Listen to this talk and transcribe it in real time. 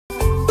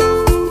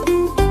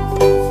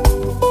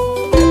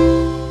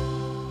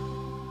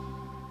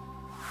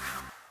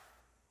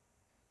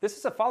This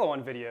is a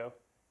follow-on video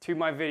to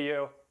my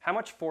video, How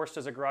Much Force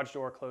Does a Garage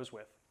Door Close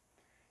With?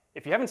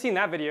 If you haven't seen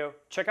that video,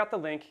 check out the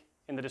link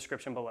in the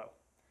description below.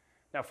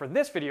 Now for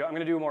this video, I'm going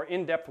to do a more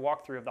in-depth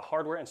walkthrough of the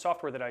hardware and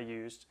software that I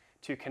used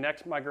to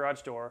connect my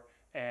garage door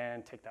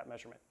and take that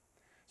measurement.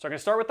 So I'm going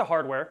to start with the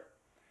hardware.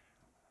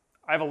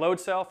 I have a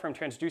load cell from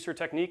Transducer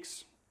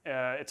Techniques.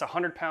 It's a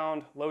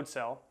 100-pound load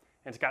cell,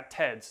 and it's got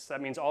TEDs. So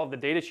that means all of the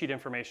datasheet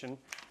information,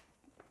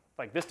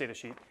 like this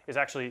datasheet, is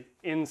actually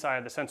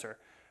inside the sensor.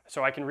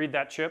 So I can read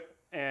that chip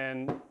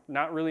and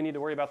not really need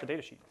to worry about the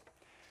datasheet.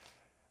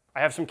 I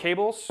have some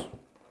cables.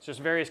 It's just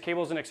various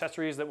cables and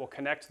accessories that will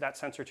connect that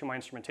sensor to my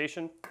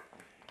instrumentation.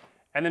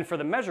 And then for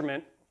the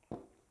measurement,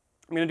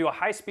 I'm going to do a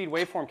high-speed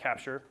waveform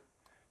capture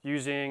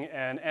using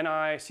an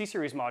NI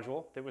C-Series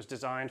module that was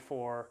designed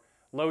for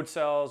load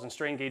cells and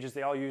strain gauges.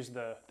 They all use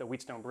the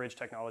Wheatstone bridge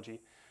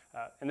technology.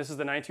 And this is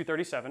the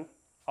 9237.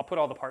 I'll put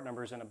all the part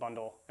numbers in a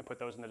bundle and put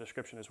those in the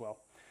description as well.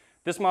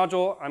 This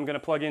module I'm going to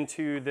plug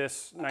into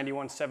this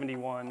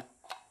 9171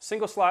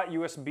 single slot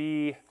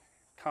USB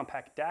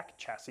compact DAC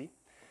chassis.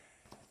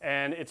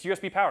 And it's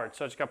USB powered,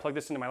 so I just got to plug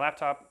this into my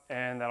laptop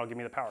and that'll give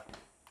me the power.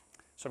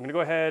 So I'm going to go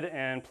ahead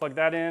and plug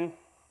that in.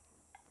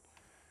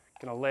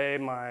 Going to lay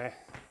my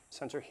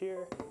sensor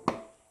here.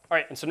 All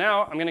right, and so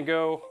now I'm going to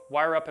go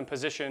wire up and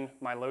position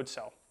my load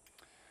cell.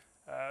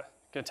 Going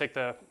to take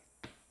the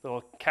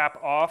little cap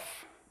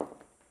off,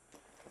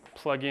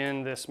 plug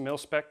in this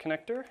mil-spec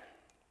connector,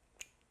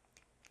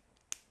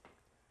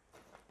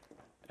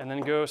 and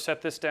then go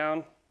set this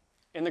down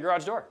in the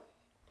garage door.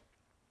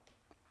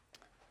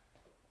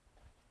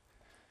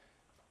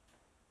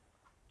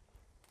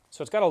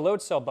 So it's got a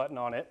load cell button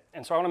on it,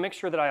 and so I want to make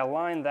sure that I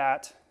align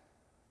that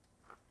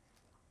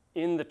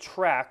in the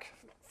track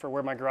for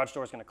where my garage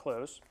door is going to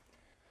close.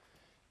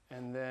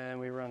 And then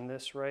we run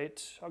this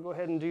right. I'll go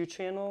ahead and do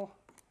channel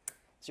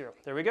 0.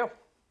 There we go.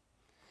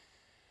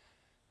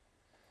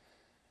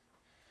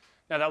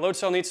 Now that load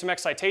cell needs some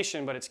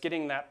excitation, but it's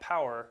getting that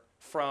power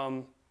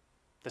from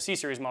the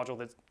C-Series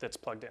module that's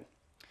plugged in.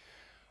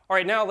 All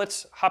right, now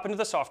let's hop into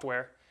the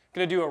software. I'm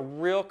going to do a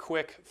real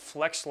quick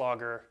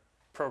FlexLogger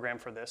program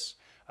for this.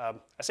 I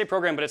say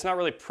program, but it's not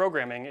really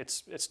programming.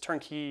 It's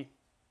turnkey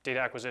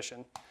data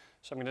acquisition.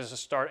 So I'm going to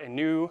just start a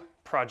new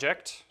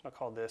project. I'll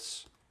call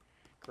this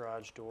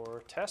garage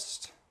door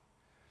test.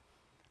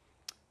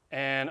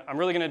 And I'm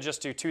really going to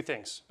just do two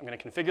things. I'm going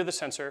to configure the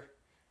sensor,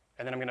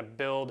 and then I'm going to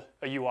build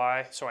a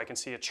UI so I can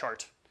see a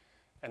chart.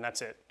 And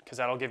that's it, because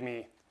that'll give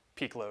me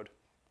peak load.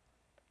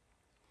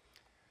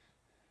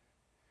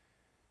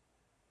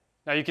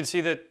 Now you can see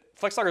that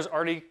FlexLogger's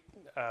already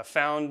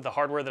found the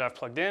hardware that I've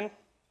plugged in,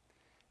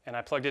 and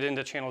I plugged it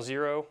into channel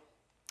 0.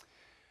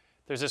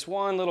 There's this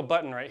one little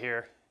button right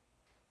here.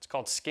 It's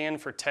called Scan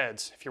for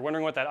TEDs. If you're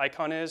wondering what that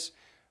icon is,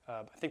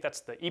 I think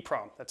that's the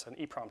EEPROM. That's an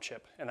EEPROM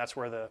chip, and that's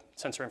where the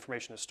sensor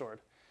information is stored.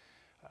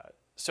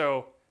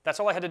 So that's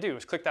all I had to do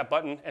was click that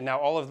button, and now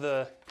all of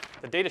the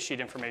datasheet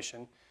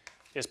information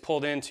is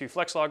pulled into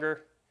FlexLogger.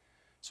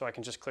 So I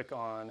can just click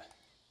on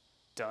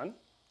Done.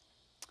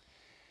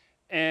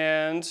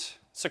 And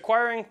it's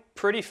acquiring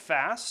pretty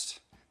fast.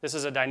 This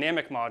is a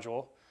dynamic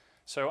module.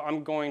 So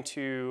I'm going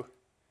to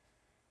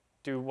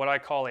do what I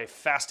call a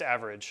fast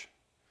average.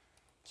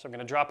 So I'm going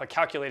to drop a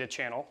calculated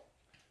channel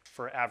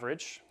for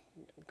average.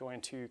 I'm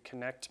going to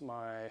connect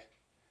my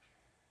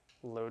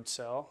load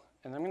cell.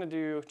 And I'm going to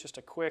do just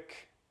a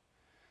quick,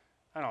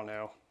 I don't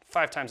know,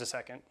 5 times a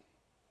second.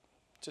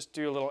 Just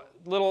do a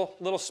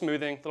little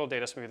smoothing, little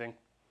data smoothing.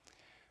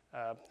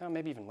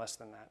 Maybe even less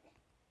than that.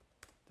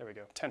 There we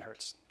go, 10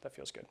 hertz. That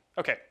feels good.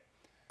 Okay,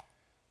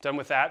 done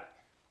with that.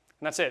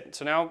 And that's it.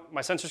 So now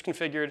my sensor's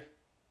configured.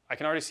 I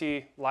can already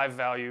see live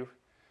value.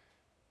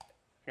 I'm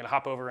going to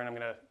hop over and I'm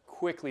going to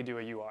quickly do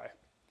a UI.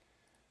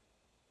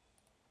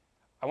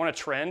 I want a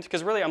trend,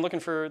 because really I'm looking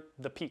for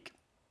the peak.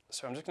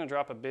 So I'm just going to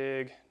drop a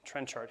big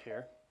trend chart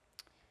here.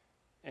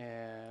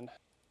 And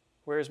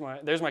there's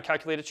my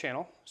calculated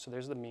channel. So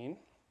there's the mean.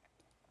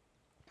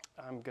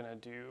 I'm going to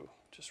do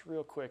just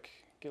real quick,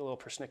 get a little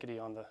persnickety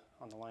on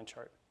the line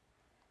chart.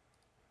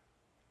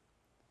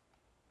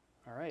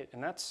 All right,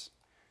 and that's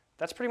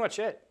pretty much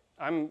it.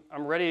 I'm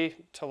ready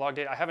to log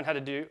data. I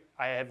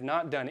have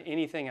not done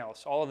anything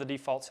else. All of the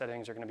default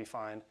settings are going to be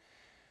fine.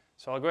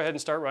 So I'll go ahead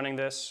and start running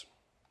this,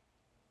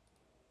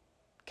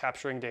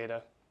 capturing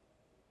data.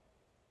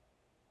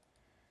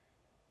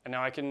 And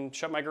now I can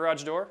shut my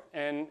garage door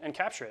and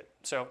capture it.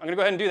 So I'm going to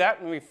go ahead and do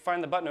that, and we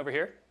find the button over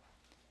here.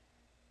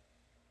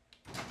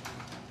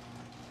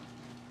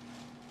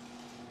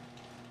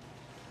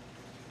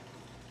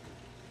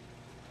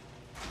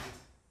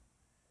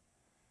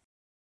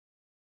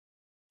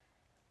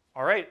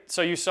 All right,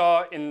 so you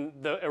saw in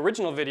the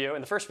original video,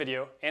 in the first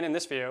video, and in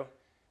this video,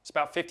 it's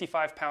about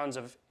 55 pounds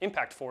of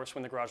impact force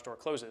when the garage door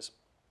closes.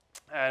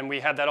 And we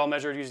had that all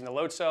measured using the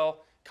load cell,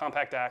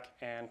 compact DAC,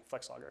 and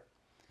FlexLogger.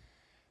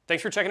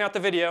 Thanks for checking out the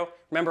video.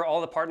 Remember, all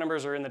the part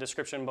numbers are in the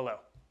description below.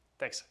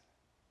 Thanks.